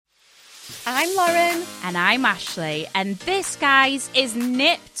I'm Lauren. And I'm Ashley. And this, guys, is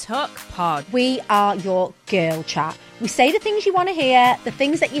Nip Tuck Pod. We are your girl chat. We say the things you want to hear, the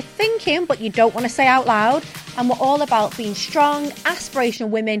things that you're thinking but you don't want to say out loud. And we're all about being strong, aspirational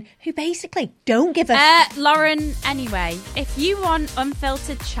women who basically don't give a... Lauren, anyway, if you want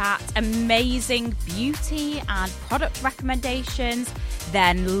unfiltered chat, amazing beauty and product recommendations,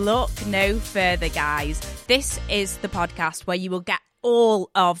 then look no further, guys. This is the podcast where you will get all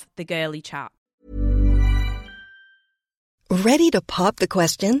of the girly chat. Ready to pop the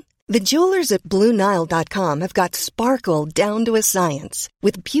question? The jewelers at BlueNile.com have got sparkle down to a science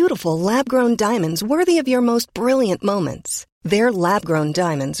with beautiful lab-grown diamonds worthy of your most brilliant moments. Their lab-grown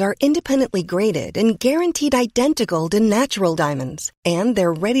diamonds are independently graded and guaranteed identical to natural diamonds, and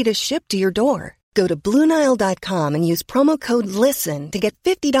they're ready to ship to your door. Go to BlueNile.com and use promo code LISTEN to get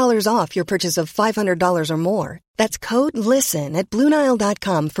 $50 off your purchase of $500 or more. That's code LISTEN at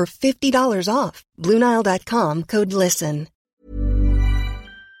BlueNile.com for $50 off. BlueNile.com, code LISTEN.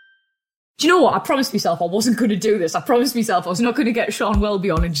 Do you know what? I promised myself I wasn't going to do this. I promised myself I was not going to get Sean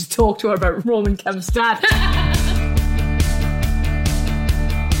Welby on and just talk to her about Roman Kemp's dad.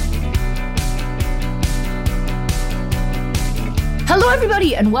 Hello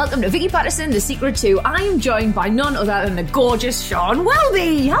everybody and welcome to Vicky Patterson, The Secret To. I am joined by none other than the gorgeous Sean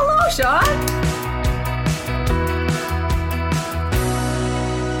Welby. Hello, Sean.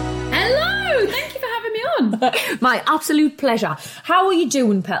 Hello, thank you for having me on. My absolute pleasure. How are you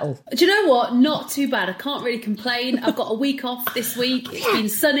doing, Petal? Do you know what? Not too bad. I can't really complain. I've got a week off this week. It's been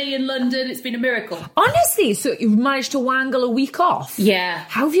sunny in London. It's been a miracle. Honestly, so you've managed to wangle a week off? Yeah.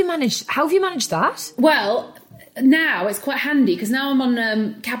 How have you managed that? Well, now it's quite handy because now I'm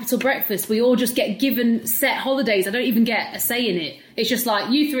on Capital Breakfast. We all just get given set holidays. I don't even get a say in it. It's just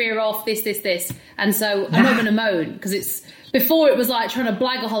like, you three are off, this. And so I'm not going to moan because it's... Before it was like trying to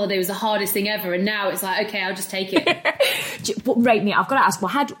blag a holiday was the hardest thing ever, and now it's like, okay, I'll just take it. Right, mate, I've got to ask, I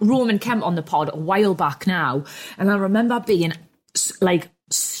had Roman Kemp on the pod a while back now, and I remember being like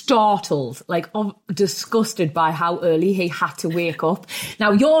startled, like disgusted by how early he had to wake up.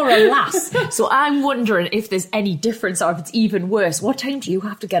 Now, you're a lass, so I'm wondering if there's any difference or if it's even worse. What time do you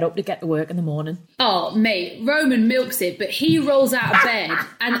have to get up to get to work in the morning? Oh, mate, Roman milks it, but he rolls out of bed,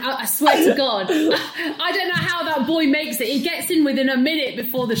 and I swear to God, I don't know how that boy makes it. He gets in within a minute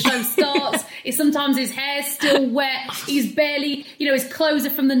before the show starts. Sometimes his hair's still wet. He's barely, his clothes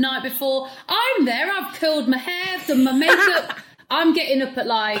are from the night before. I'm there. I've curled my hair, done my makeup. I'm getting up at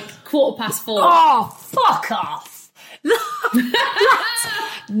like 4:15. Oh, fuck off.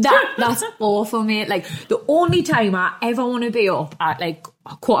 That's awful, mate. Like, the only time I ever want to be up at like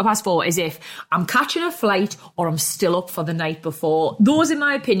 4:15 is if I'm catching a flight or I'm still up for the night before. Those, in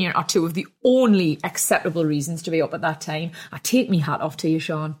my opinion, are two of the only acceptable reasons to be up at that time. I take me hat off to you,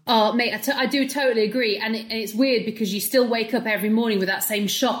 Sean. Oh, mate, I do totally agree. And it's weird because you still wake up every morning with that same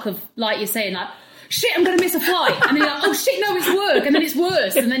shock of, like you're saying, like, shit, I'm going to miss a flight. And then you're like, oh shit, no, it's work. And then it's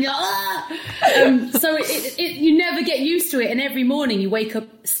worse. And then you're like, ah. So you never get used to it. And every morning you wake up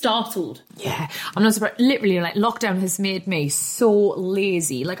startled. Yeah, I'm not surprised. Literally, like, lockdown has made me so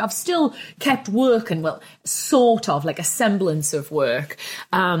lazy. Like, I've still kept working, well, sort of, like a semblance of work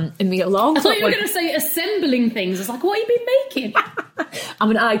in the alarm. I thought you were going to say assembling things. I was like, what have you been making?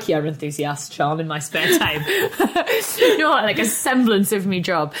 I'm an IKEA enthusiast, Sean, in my spare time. Like a semblance of me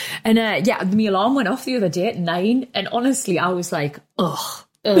job. And my alarm went off the other day at 9, and honestly, I was like, ugh.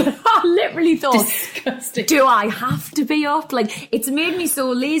 I literally thought, disgusting. Do I have to be up? Like, it's made me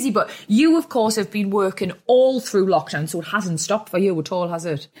so lazy. But you, of course, have been working all through lockdown, so it hasn't stopped for you at all, has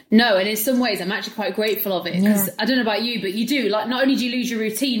it? No, and in some ways I'm actually quite grateful of it, because I don't know about you, but you do, like, not only do you lose your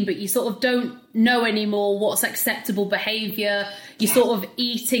routine, but you sort of don't know anymore what's acceptable behaviour. You're sort of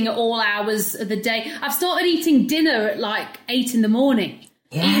eating at all hours of the day. I've started eating dinner at like 8 in the morning.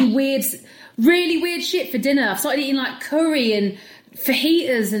 Eating really weird shit for dinner. I've started eating like curry and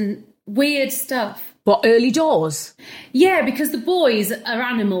fajitas and weird stuff. What, early doors? Yeah, because the boys are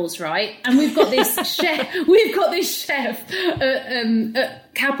animals, right? And we've got this chef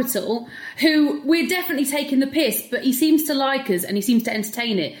at Capital who we're definitely taking the piss, but he seems to like us and he seems to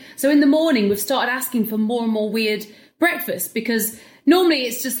entertain it. So in the morning, we've started asking for more and more weird breakfast, because normally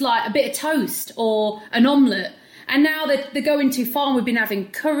it's just like a bit of toast or an omelette. And now they're going too far, and we've been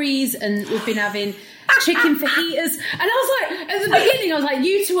having curries and we've been having chicken fajitas. And I was like, at the beginning, I was like,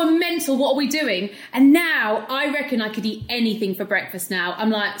 you two are mental, what are we doing? And now I reckon I could eat anything for breakfast now. I'm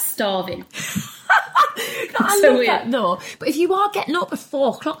like starving. I so love weird. that though. But if you are getting up at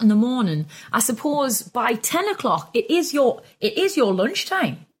 4 o'clock in the morning, I suppose by 10 o'clock, it is your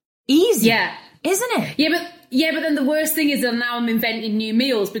lunchtime. Easy. Yeah. Isn't it? Yeah, but Yeah, but then the worst thing is that now I'm inventing new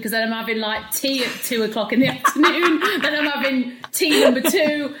meals, because then I'm having like tea at 2 o'clock in the afternoon, then I'm having tea number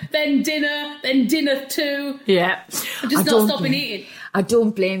 2, then dinner 2. Yeah. I'm just not stopping eating. I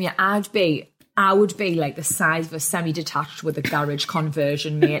don't blame you. I would be like the size of a semi-detached with a garage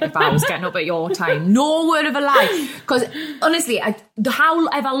conversion, mate, if I was getting up at your time. No word of a lie. Because honestly,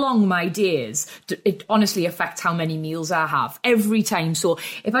 however long my day is, it honestly affects how many meals I have every time. So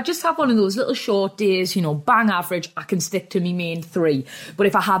if I just have one of those little short days, you know, bang average, I can stick to my main 3. But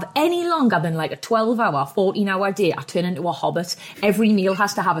if I have any longer than like a 12-hour, 14-hour day, I turn into a hobbit. Every meal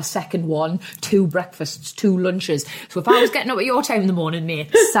has to have a second one, 2 breakfasts, 2 lunches. So if I was getting up at your time in the morning,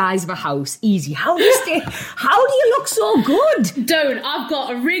 mate, size of a house, easy. How do you look so good? Don't. I've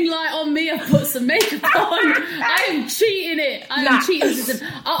got a ring light on me. I've put some makeup on. I am cheating it. I am cheating the system.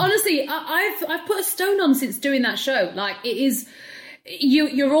 Honestly, I've put a stone on since doing that show. Like, it is,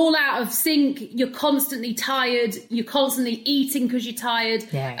 you're all out of sync. You're constantly tired. You're constantly eating because you're tired.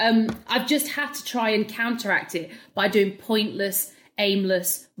 Yeah. I've just had to try and counteract it by doing pointless,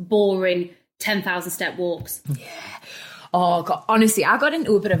 aimless, boring 10,000 step walks. Yeah. Oh God! Honestly, I got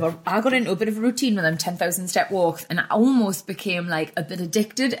into a bit of a routine with them 10,000 step walks, and I almost became like a bit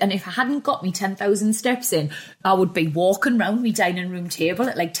addicted. And if I hadn't got me 10,000 steps in, I would be walking around my dining room table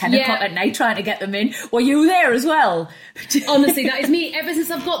at like 10 o'clock at night trying to get them in. Were you there as well? Honestly, that is me. Ever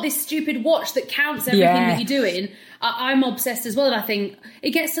since I've got this stupid watch that counts everything that you're doing, I'm obsessed as well. And I think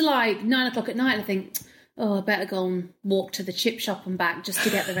it gets to like 9 o'clock at night, and I think, oh, I better go and walk to the chip shop and back just to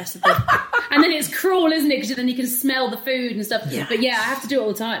get the rest of the... And then it's cruel, isn't it? Because then you can smell the food and stuff. Yeah. But yeah, I have to do it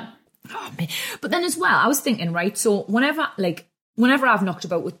all the time. Oh, man. But then as well, I was thinking, right, so whenever I've knocked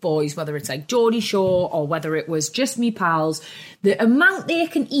about with boys, whether it's like Geordie Shore or whether it was just me pals, the amount they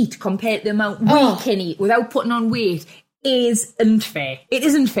can eat compared to the amount we can eat without putting on weight isn't fair. It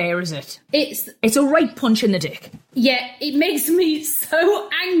isn't fair, is it? It's a right punch in the dick. Yeah, it makes me so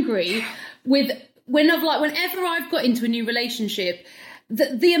angry whenever I've got into a new relationship,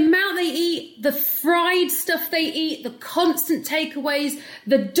 the amount they eat, the fried stuff they eat, the constant takeaways,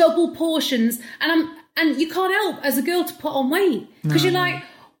 the double portions, and you can't help as a girl to put on weight because you're like,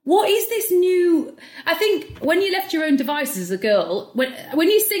 what is this new? I think when you left your own devices as a girl, when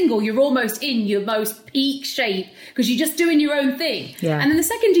you're single, you're almost in your most peak shape because you're just doing your own thing. Yeah. And then the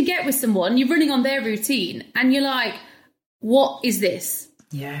second you get with someone, you're running on their routine, and you're like, what is this?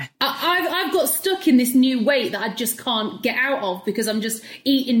 Yeah. I've got stuck in this new weight that I just can't get out of because I'm just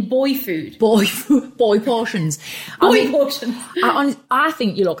eating boy food. Boy portions. Portions. I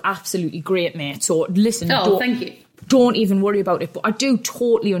think you look absolutely great, mate. So listen. Thank you. Don't even worry about it. But I do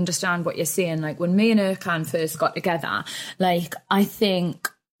totally understand what you're saying. Like when me and Erkan first got together, like I think...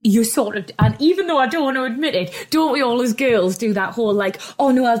 You sort of, and even though I don't want to admit it, don't we all as girls do that whole like,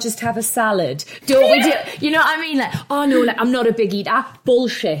 oh no, I'll just have a salad. Don't we do, you know what I mean? Like, oh no, like, I'm not a big eater.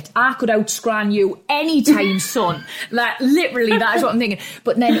 Bullshit. I could outscran you anytime, son. Like, literally, that is what I'm thinking.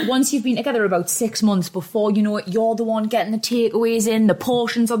 But then once you've been together about 6 months, before you know it, you're the one getting the takeaways in, the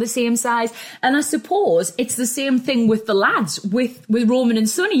portions are the same size. And I suppose it's the same thing with the lads, with Roman and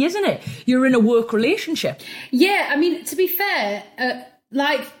Sonny, isn't it? You're in a work relationship. Yeah, I mean, to be fair,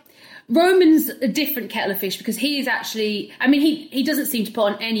 like, Roman's a different kettle of fish because he is actually... I mean, he doesn't seem to put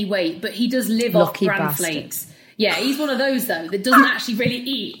on any weight, but he does live off bran flakes. Yeah, he's one of those, though, that doesn't actually really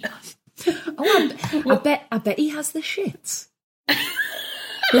eat. I bet he has the shits.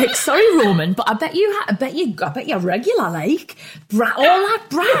 Like, sorry, Roman, but I bet you're regular, like, all that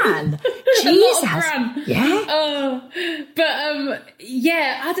bran. Jesus. Bran. Yeah.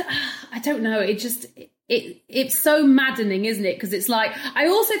 I don't know. It just... It's so maddening, isn't it? Because it's like, I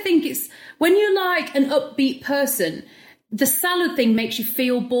also think it's, when you're like an upbeat person, the salad thing makes you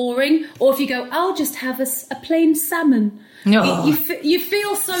feel boring. Or if you go, I'll just have a plain salmon. No. You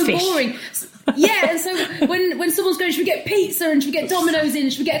feel so Fish. Boring. Yeah, and so when someone's going, should we get pizza and should we get Domino's in,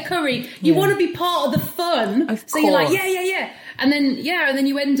 should we get a curry? You want to be part of the fun. Of so you're like, yeah. And then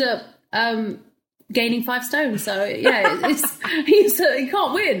you end up gaining 5 stone. So yeah, you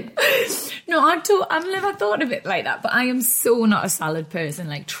can't win. No, I've never thought of it like that, but I am so not a salad person.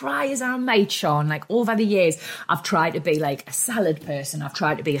 Like, try as I might, Sean, like over the years, I've tried to be like a salad person. I've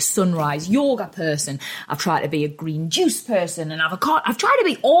tried to be a sunrise yoga person. I've tried to be a green juice person, and I've tried to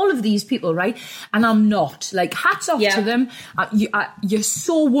be all of these people, right? And I'm not. Like, hats off to them. You're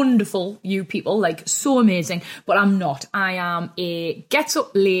so wonderful, you people, like so amazing, but I'm not. I am a gets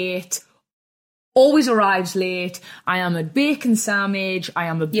up late, always arrives late. I am a bacon sandwich. I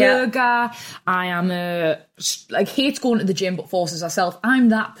am a burger. I am hates going to the gym but forces herself. I'm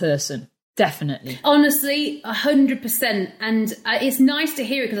that person. Definitely. Honestly, 100%. And it's nice to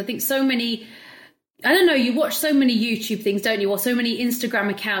hear it because I think so many I don't know, you watch so many YouTube things, don't you? Or so many Instagram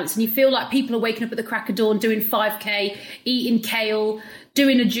accounts, and you feel like people are waking up at the crack of dawn, doing 5K, eating kale,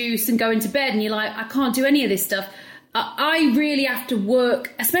 doing a juice and going to bed. And you're like, I can't do any of this stuff. I really have to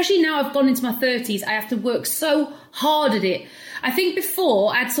work, especially now I've gone into my 30s, I have to work so hard at it. I think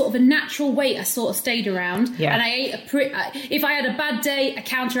before I had sort of a natural weight I sort of stayed around, and I ate if I had a bad day, I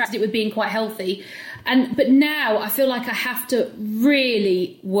counteracted it with being quite healthy. But now I feel like I have to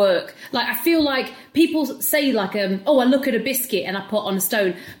really work. Like, I feel like people say like, oh, I look at a biscuit and I put on a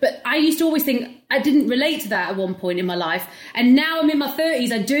stone. But I used to always think I didn't relate to that at one point in my life. And now I'm in my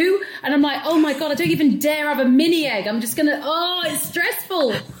 30s, I do. And I'm like, oh my God, I don't even dare have a mini egg. I'm just it's stressful.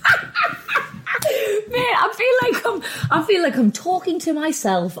 Man, I feel like I'm talking to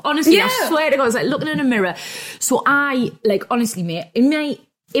myself. Honestly, I swear to God, I was like looking in a mirror. So I, like, honestly, mate, in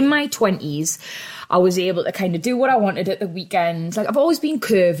my 20s, I was able to kind of do what I wanted at the weekends. Like, I've always been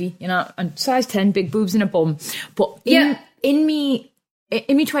curvy, you know, and size 10, big boobs and a bum. But in my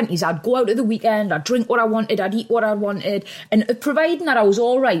 20s, I'd go out at the weekend, I'd drink what I wanted, I'd eat what I wanted. And providing that I was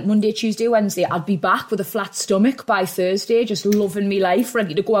all right Monday, Tuesday, Wednesday, I'd be back with a flat stomach by Thursday, just loving me life,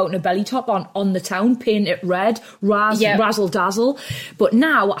 ready to go out in a belly top on the town, paint it red, razzle dazzle. But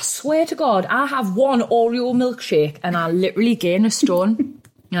now, I swear to God, I have one Oreo milkshake and I literally gain a stone.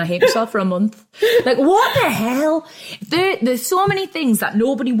 And I hate myself for a month. Like, what the hell? There's so many things that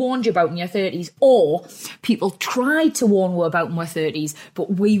nobody warned you about in your 30s, or people tried to warn you about in their 30s,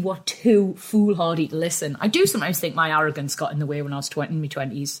 but we were too foolhardy to listen. I do sometimes think my arrogance got in the way when I was in my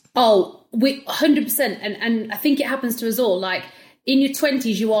 20s. Oh, 100%. And I think it happens to us all. Like, in your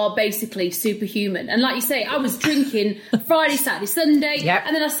 20s, you are basically superhuman. And like you say, I was drinking Friday, Saturday, Sunday,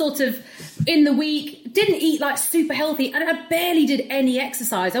 and then I sort of, in the week, didn't eat like super healthy, and I barely did any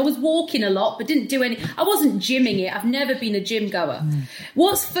exercise. I was walking a lot, but didn't do any. I wasn't gymming it. I've never been a gym goer.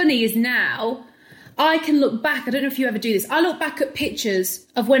 What's funny is now I can look back. I don't know if you ever do this. I look back at pictures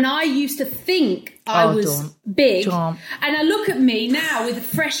of when I used to think I was big. And I look at me now with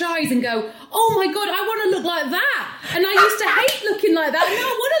fresh eyes and go, oh my God, I want to look like that. And I used to hate looking like that. Now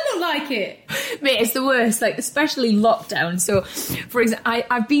I want to look like it. Mate, it's the worst, like, especially lockdown. So, for example,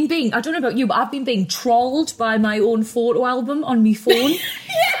 I've been being, I don't know about you, but I've been being trolled by my own photo album on my phone. Yes,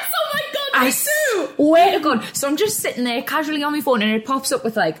 oh my God, me too. Swear to God. So I'm just sitting there casually on my phone and it pops up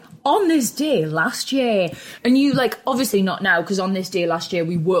with like, on this day last year. And you, like, obviously not now, because on this day last year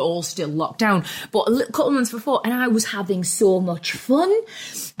we were all still locked down, but a couple months before, and I was having so much fun.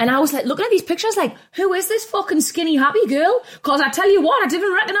 And I was like looking at these pictures like, who is this fucking skinny happy girl? Because I tell you what, I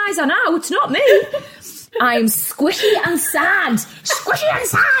didn't recognise her now. It's not me. I'm squishy and sad. Squishy and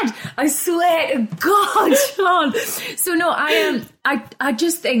sad. I swear to God, Sean. So no, I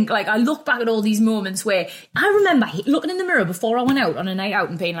just think, like, I look back at all these moments where I remember looking in the mirror before I went out on a night out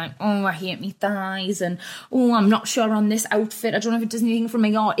and being like, oh, I hate me thighs, and oh, I'm not sure on this outfit. I don't know if it does anything for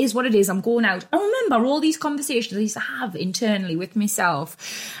me, or it is what it is. I'm going out. I remember all these conversations I used to have internally with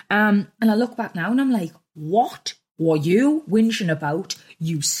myself. And I look back now and I'm like, what were you whinging about,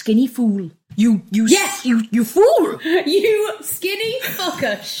 you skinny fool? You fool! You skinny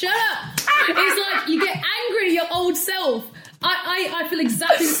fucker! Shut up! It's like you get angry at your old self. I feel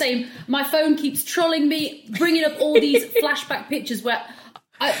exactly the same. My phone keeps trolling me, bringing up all these flashback pictures where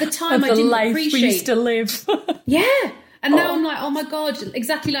at the time I didn't appreciate. We used to live. Yeah. And now I'm like, oh my God,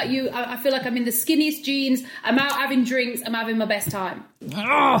 exactly like you. I feel like I'm in the skinniest jeans. I'm out having drinks. I'm having my best time.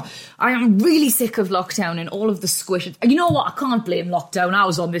 Oh, I am really sick of lockdown and all of the squish. You know what? I can't blame lockdown. I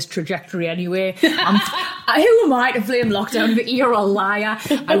was on this trajectory anyway. Who am I to blame lockdown? But you're a liar.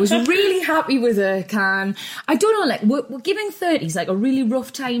 I was really happy with a can. I don't know, like, we're giving 30s like a really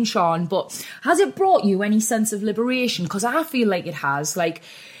rough time, Sean, but has it brought you any sense of liberation? Because I feel like it has. Like,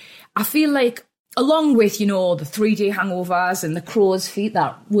 I feel like, along with, you know, the 3-day hangovers and the crow's feet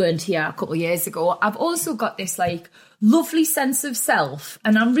that weren't here a couple of years ago, I've also got this, like, lovely sense of self.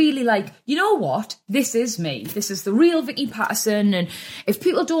 And I'm really like, you know what? This is me. This is the real Vicky Patterson. And if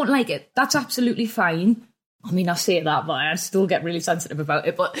people don't like it, that's absolutely fine. I mean, I say that, but I still get really sensitive about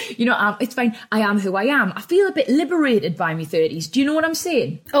it. But, you know, it's fine. I am who I am. I feel a bit liberated by my 30s. Do you know what I'm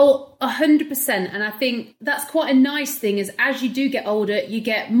saying? Oh, 100%. And I think that's quite a nice thing, is as you do get older, you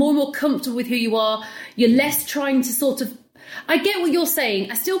get more and more comfortable with who you are. You're less trying to sort of... I get what you're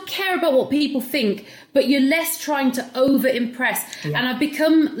saying. I still care about what people think, but you're less trying to over-impress. Yeah. And I've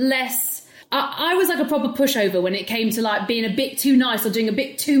become less... I was like a proper pushover when it came to like being a bit too nice or doing a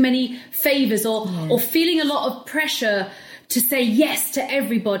bit too many favours or feeling a lot of pressure to say yes to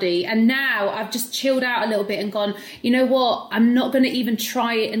everybody. And now I've just chilled out a little bit and gone, you know what? I'm not going to even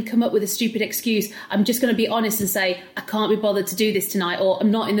try it and come up with a stupid excuse. I'm just going to be honest and say, I can't be bothered to do this tonight, or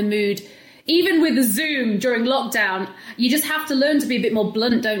I'm not in the mood. even with the Zoom during lockdown, you just have to learn to be a bit more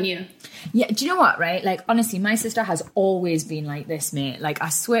blunt, don't you? Yeah, do you know what, right? Like, honestly, my sister has always been like this, mate. Like, I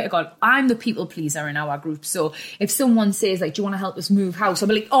swear to God, I'm the people pleaser in our group. So if someone says, like, do you want to help us move house? I'll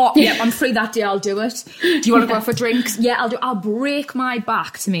be like, oh, yeah, I'm free that day, I'll do it. Do you want to go out for drinks? Yeah, I'll do it. I'll break my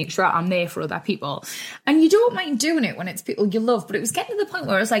back to make sure I'm there for other people. And you don't mind doing it when it's people you love. But it was getting to the point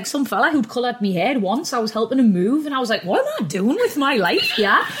where it's like some fella who'd coloured me hair once, I was helping him move. And I was like, what am I doing with my life?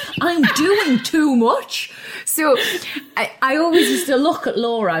 Yeah, I'm doing too much. So I always used to look at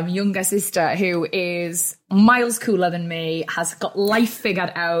Laura, my younger sister, who is miles cooler than me, has got life figured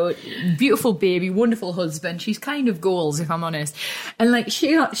out, beautiful baby, wonderful husband. She's kind of goals, if I'm honest. And like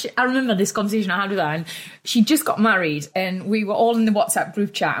she I remember this conversation I had with her, and she just got married, and we were all in the WhatsApp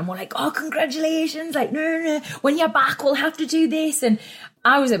group chat, and we're like, oh, congratulations, like no, when you're back we'll have to do this. And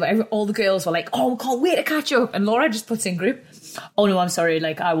I was there, but all the girls were like, oh, we can't wait to catch up. And Laura just puts in group, oh no, I'm sorry,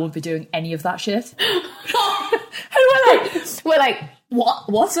 like I won't be doing any of that shit. And we're like,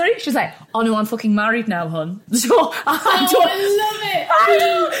 what? Sorry? She's like, oh no, I'm fucking married now, hun. So I love it. I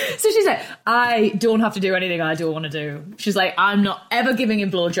know. So she's like, I don't have to do anything I don't want to do. She's like, I'm not ever giving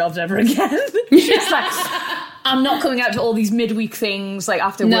him blowjobs ever again. She's like, I'm not coming out to all these midweek things, like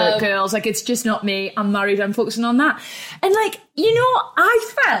after work girls. Like, it's just not me. I'm married. I'm focusing on that. And like, you know,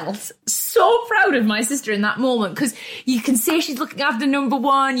 I felt so proud of my sister in that moment, because you can say she's looking after number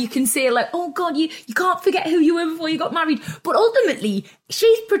one. You can say like, oh God, you can't forget who you were before you got married. But ultimately,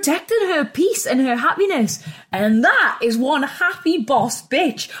 she's protected her peace and her happiness. And that is one happy boss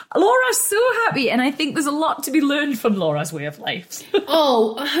bitch. Laura's so happy. And I think there's a lot to be learned from Laura's way of life.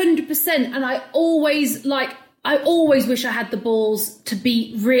 Oh, 100%. And I always wish I had the balls to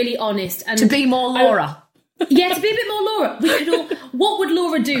be really honest. And to be more Laura. To be a bit more Laura. We could all, what would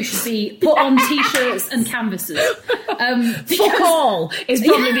Laura do should be put on T-shirts and canvases. Fuck all is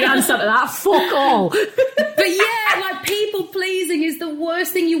probably the answer to that. Fuck all. But yeah, like people pleasing is the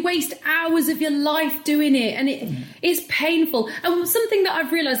worst thing. You waste hours of your life doing it, and it's painful. And something that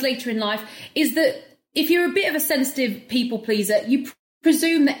I've realised later in life is that if you're a bit of a sensitive people pleaser, you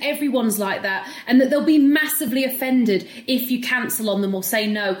presume that everyone's like that, and that they'll be massively offended if you cancel on them or say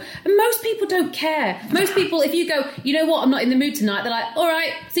no. And most people don't care. Most people, if you go, you know what, I'm not in the mood tonight, they're like, all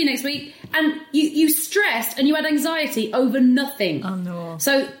right, see you next week. And you stressed and you had anxiety over nothing. Oh no.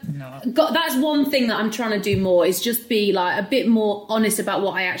 So God, that's one thing that I'm trying to do more, is just be like a bit more honest about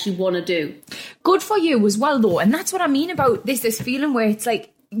what I actually want to do. Good for you as well though. And that's what I mean about this feeling where it's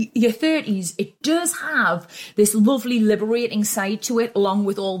like, your 30s, it does have this lovely liberating side to it, along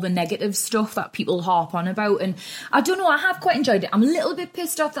with all the negative stuff that people harp on about. And I don't know, I have quite enjoyed it. I'm a little bit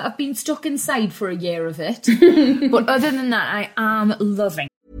pissed off that I've been stuck inside for a year of it. But other than that, I am loving.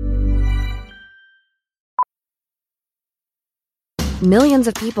 Millions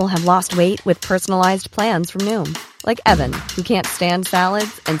of people have lost weight with personalized plans from Noom. Like Evan, who can't stand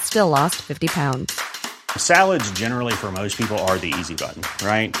salads and still lost 50 pounds. Salads generally for most people are the easy button,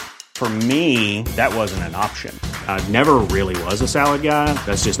 right? For me, that wasn't an option. I never really was a salad guy.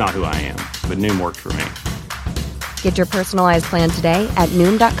 That's just not who I am. But Noom worked for me. Get your personalized plan today at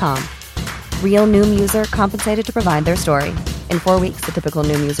Noom.com. Real Noom user compensated to provide their story. In 4 weeks, the typical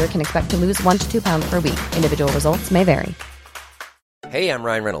Noom user can expect to lose 1 to 2 pounds per week. Individual results may vary. Hey, I'm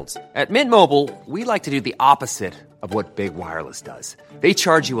Ryan Reynolds. At Mint Mobile, we like to do the opposite of what Big Wireless does. They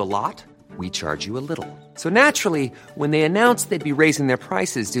charge you a lot. We charge you a little. So naturally, when they announced they'd be raising their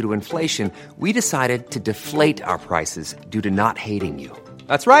prices due to inflation, we decided to deflate our prices due to not hating you.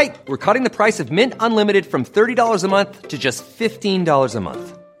 That's right. We're cutting the price of Mint Unlimited from $30 a month to just $15 a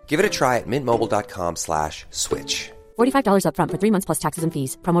month. Give it a try at mintmobile.com/switch. $45 up front for 3 months plus taxes and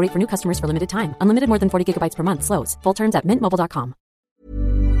fees. Promo rate for new customers for limited time. Unlimited more than 40 gigabytes per month. Slows full terms at mintmobile.com.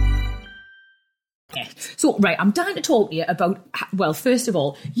 So, right, I'm dying to talk to you about, well, first of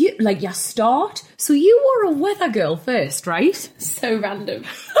all, your start. So you were a weather girl first, right? So random.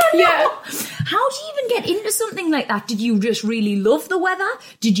 Yeah. How do you even get into something like that? Did you just really love the weather?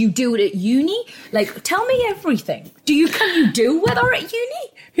 Did you do it at uni? Like, tell me everything. Can you do weather at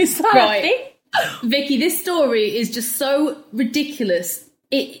uni? Is that a thing? Vicky, this story is just so ridiculous.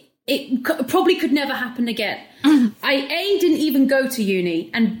 It probably could never happen again. I didn't even go to uni,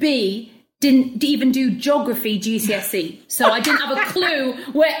 and B, didn't even do geography GCSE. So I didn't have a clue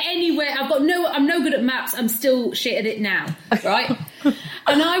where anywhere. I'm no good at maps. I'm still shit at it now, right?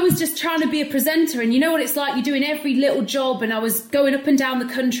 And I was just trying to be a presenter. And you know what it's like? You're doing every little job. And I was going up and down the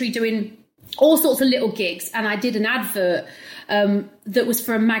country doing all sorts of little gigs. And I did an advert that was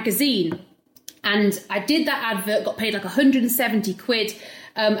for a magazine. And I did that advert, got paid like 170 quid.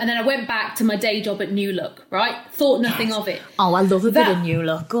 And then I went back to my day job at New Look, right? Thought nothing of it. Oh, I love a bit of New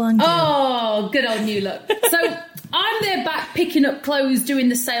Look. Go on, Oh, good old New Look. So I'm there back picking up clothes, doing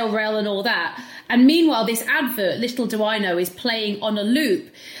the sale rail and all that. And meanwhile, this advert, little do I know, is playing on a loop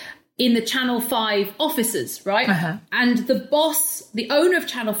in the Channel 5 offices, right? And the boss, the owner of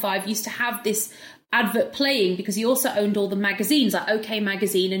Channel 5, used to have this advert playing because he also owned all the magazines, like OK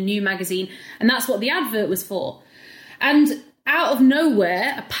Magazine and New Magazine. And that's what the advert was for. And out of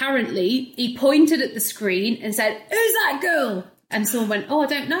nowhere, apparently, he pointed at the screen and said, "Who's that girl?" And someone went, "Oh, I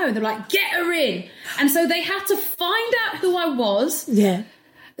don't know." They're like, "Get her in." And so they had to find out who I was. Yeah.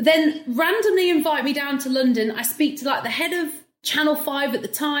 Then randomly invite me down to London. I speak to like the head of Channel 5 at the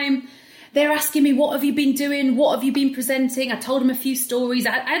time. They're asking me, "What have you been doing? What have you been presenting?" I told them a few stories.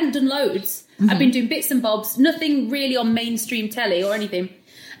 I hadn't done loads. I've been doing bits and bobs, nothing really on mainstream telly or anything.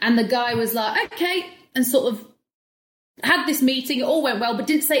 And the guy was like, "Okay," and sort of had this meeting. It all went well, but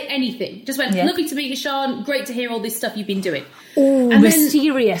didn't say anything. Just went, "Lovely to meet you, Sean. Great to hear all this stuff you've been doing." Oh, and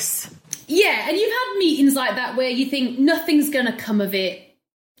mysterious. Yeah, and you've had meetings like that where you think nothing's going to come of it,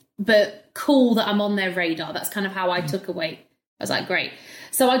 but cool that I'm on their radar. That's kind of how I took away. I was like, great.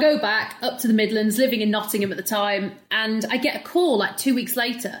 So I go back up to the Midlands, living in Nottingham at the time, and I get a call like 2 weeks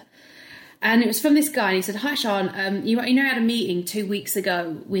later. And it was from this guy, and he said, "Hi, Sean, you know I had a meeting 2 weeks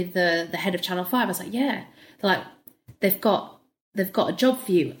ago with the head of Channel 5. I was like, "Yeah." They're like, they've got a job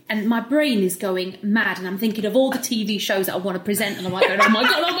for you. And my brain is going mad, and I'm thinking of all the TV shows that I want to present, and I'm like, "Oh my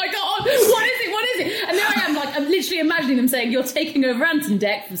God, what is it? And there I am, like, I'm literally imagining them saying, "You're taking over Anton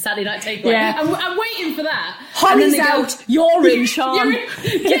Deck from Saturday Night Takeaway." Yeah. I'm waiting for that. Holly's out, you're in, Sean.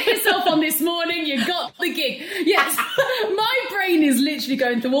 Get yourself on this morning, you got the gig. Yes, my brain is literally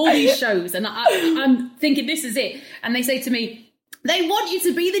going through all these shows, and I'm thinking this is it. And they say to me, "They want you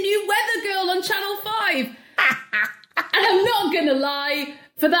to be the new weather girl on Channel 5. And I'm not going to lie,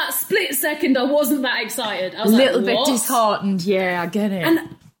 for that split second, I wasn't that excited. I was a like, little bit "What?" disheartened. Yeah, I get it.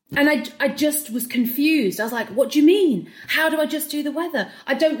 And I just was confused. I was like, "What do you mean? How do I just do the weather?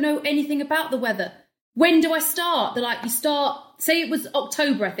 I don't know anything about the weather. When do I start?" They're like, "You start," say it was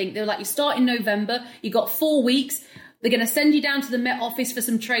October, I think. They were like, "You start in November. You got 4 weeks. They're going to send you down to the Met Office for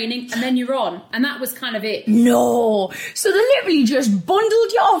some training, and then you're on." And that was kind of it. No. So they literally just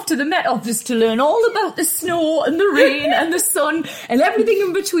bundled you off to the Met Office to learn all about the snow and the rain and the sun and everything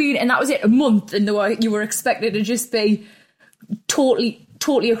in between. And that was it, a month. And you were expected to just be totally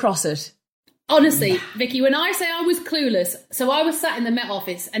across it. Honestly, Vicky, when I say I was clueless, so I was sat in the Met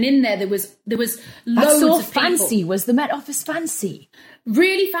Office, and in there was loads That's so of people. fancy. Was the Met Office fancy?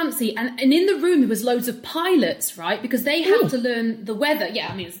 Really fancy. And in the room there was loads of pilots, right? Because they had to learn the weather. Yeah,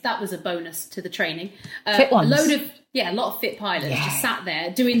 I mean, that was a bonus to the training. Fit ones. A lot of fit pilots just sat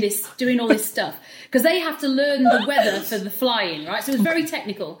there doing all this stuff. Because they have to learn the weather for the flying, right? So it was very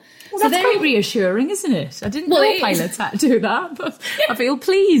technical. Well, that's quite reassuring, isn't it? I didn't know pilots had to do that, but I feel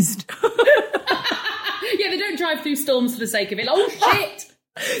pleased. Yeah, they don't drive through storms for the sake of it. Oh, shit!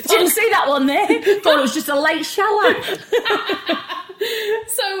 Didn't see that one there. Thought it was just a light shower.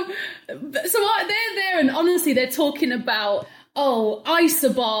 So they're there, and honestly, they're talking about,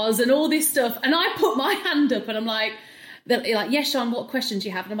 isobars and all this stuff. And I put my hand up, and I'm like, they're like, "Yes, Sean, what questions do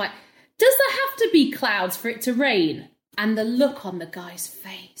you have?" And I'm like, "Does there have to be clouds for it to rain?" And the look on the guy's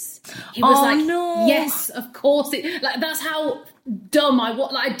face, he was like, no. "Yes, of course." That's how dumb I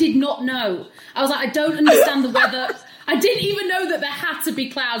was. I did not know. I was like, I don't understand the weather. I didn't even know that there had to be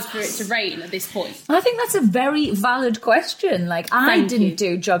clouds for it to rain at this point. I think that's a very valid question. I didn't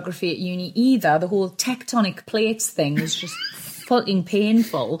do geography at uni either. The whole tectonic plates thing was just fucking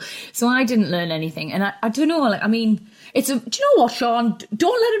painful. So I didn't learn anything. And I don't know, do you know what, Sean?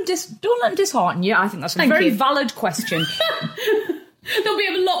 Don't let him dishearten you. I think that's a very valid question. There'll be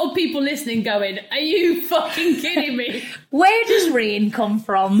a lot of people listening going, "Are you fucking kidding me?" Where does rain come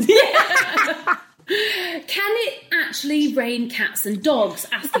from? Yeah. Can it actually rain cats and dogs?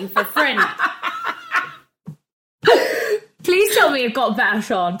 Asking for a friend. Please tell me it got better,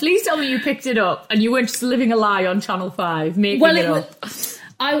 Sean. Please tell me you picked it up and you weren't just living a lie on Channel 5, making it up.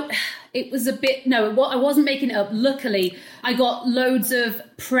 It was a bit... No, I wasn't making it up. Luckily, I got loads of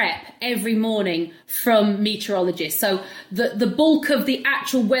prep every morning from meteorologists. So the bulk of the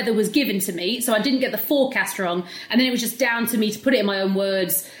actual weather was given to me, so I didn't get the forecast wrong. And then it was just down to me to put it in my own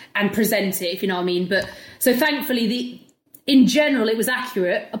words and present it, if you know what I mean. But so thankfully, in general, it was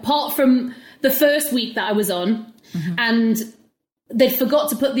accurate, apart from the first week that I was on. Mm-hmm. And they'd forgot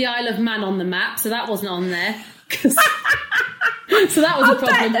to put the Isle of Man on the map, so that wasn't on there. So that was a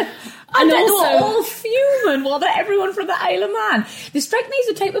problem. And they were all fuming, everyone from the Isle of Man. They strike me as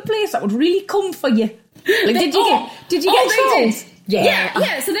the type of place that would really come for you. Did you get chills?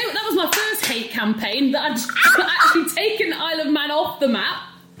 Yeah. So that was my first hate campaign, that I'd actually taken Isle of Man off the map.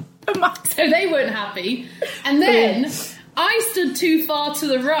 So they weren't happy. And then I stood too far to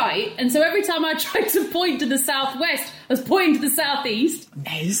the right, and so every time I tried to point to the southwest, I was pointing to the southeast.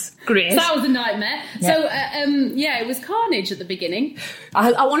 Nice. Great. So that was a nightmare. Yeah. So, it was carnage at the beginning.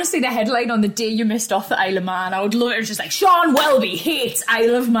 I want to see the headline on the day you missed off the Isle of Man. I would love it. It's just like, Sean Welby hates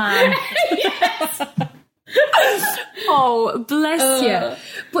Isle of Man. Yes. Oh, bless you.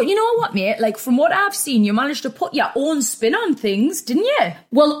 But you know what, mate? Like, from what I've seen, you managed to put your own spin on things, didn't you?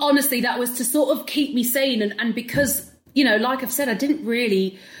 Well, honestly, that was to sort of keep me sane. And because, you know, like I've said, I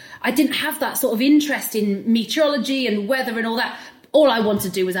didn't have that sort of interest in meteorology and weather and all that. All I wanted to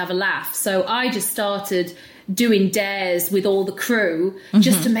do was have a laugh. So I just started doing dares with all the crew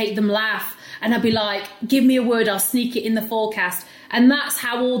just to make them laugh. And I'd be like, give me a word, I'll sneak it in the forecast. And that's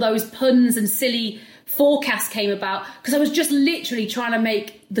how all those puns and silly forecasts came about, because I was just literally trying to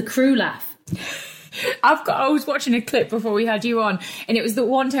make the crew laugh. I was watching a clip before we had you on, and it was the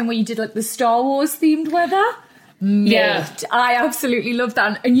one time where you did like the Star Wars themed weather. Yeah, I absolutely loved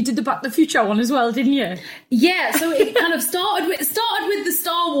that. And you did the Back to the Future one as well, didn't you? Yeah, so it kind of started with the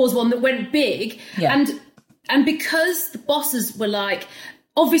Star Wars one that went big, and because the bosses were like,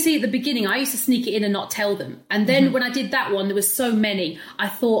 obviously at the beginning I used to sneak it in and not tell them, and then when I did that one, there was so many, I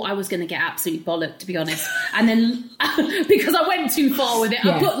thought I was going to get absolutely bollocked, to be honest. And then because I went too far with it,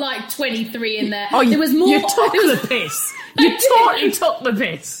 I put like 23 in there. Oh, there was more. You took the piss. You totally took the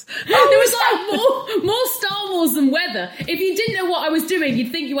piss. There was like more Star Wars than weather. If you didn't know what I was doing,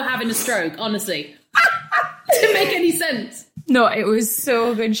 you'd think you were having a stroke, honestly. Didn't make any sense. No, it was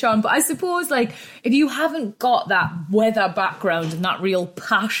so good, Sean. But I suppose, like, if you haven't got that weather background and that real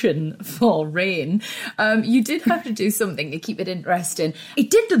passion for rain, you did have to do something to keep it interesting.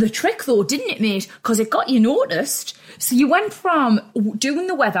 It did do the trick, though, didn't it, mate? Because it got you noticed. So you went from doing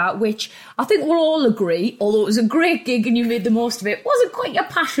the weather, which I think we'll all agree, although it was a great gig and you made the most of it, wasn't quite your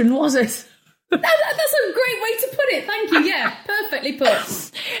passion, was it? That's a great way to put it. Thank you. Yeah, perfectly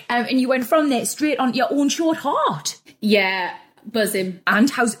put. And you went from there straight on your own short heart. Yeah, buzzing. And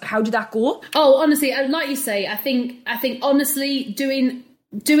how did that go? Oh, honestly, like you say, I think honestly doing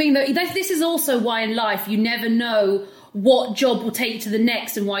this is also why in life you never know what job will take you to the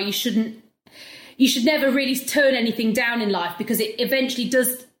next, and why you should never really turn anything down in life, because it eventually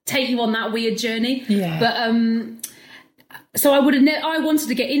does take you on that weird journey. Yeah. But so I wanted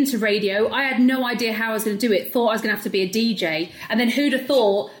to get into radio. I had no idea how I was going to do it. Thought I was going to have to be a DJ. And then who'd have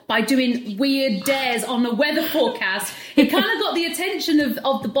thought, by doing weird dares on the weather forecast, it kind of got the attention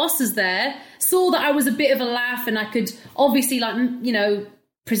of the bosses there, saw that I was a bit of a laugh and I could obviously, like, you know,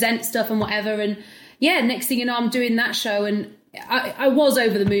 present stuff and whatever. And yeah, next thing you know, I'm doing that show, and I was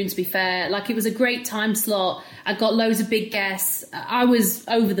over the moon, to be fair. Like, it was a great time slot. I got loads of big guests. I was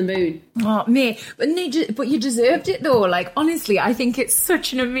over the moon. Oh, mate. But you deserved it, though. Like, honestly, I think it's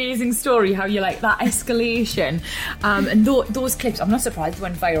such an amazing story how you like that escalation. And those clips, I'm not surprised they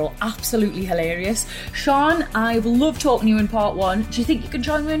went viral. Absolutely hilarious. Sean, I've loved talking to you in part 1. Do you think you can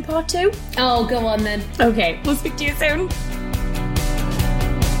join me in part 2? Oh, go on then. Okay, we'll speak to you soon.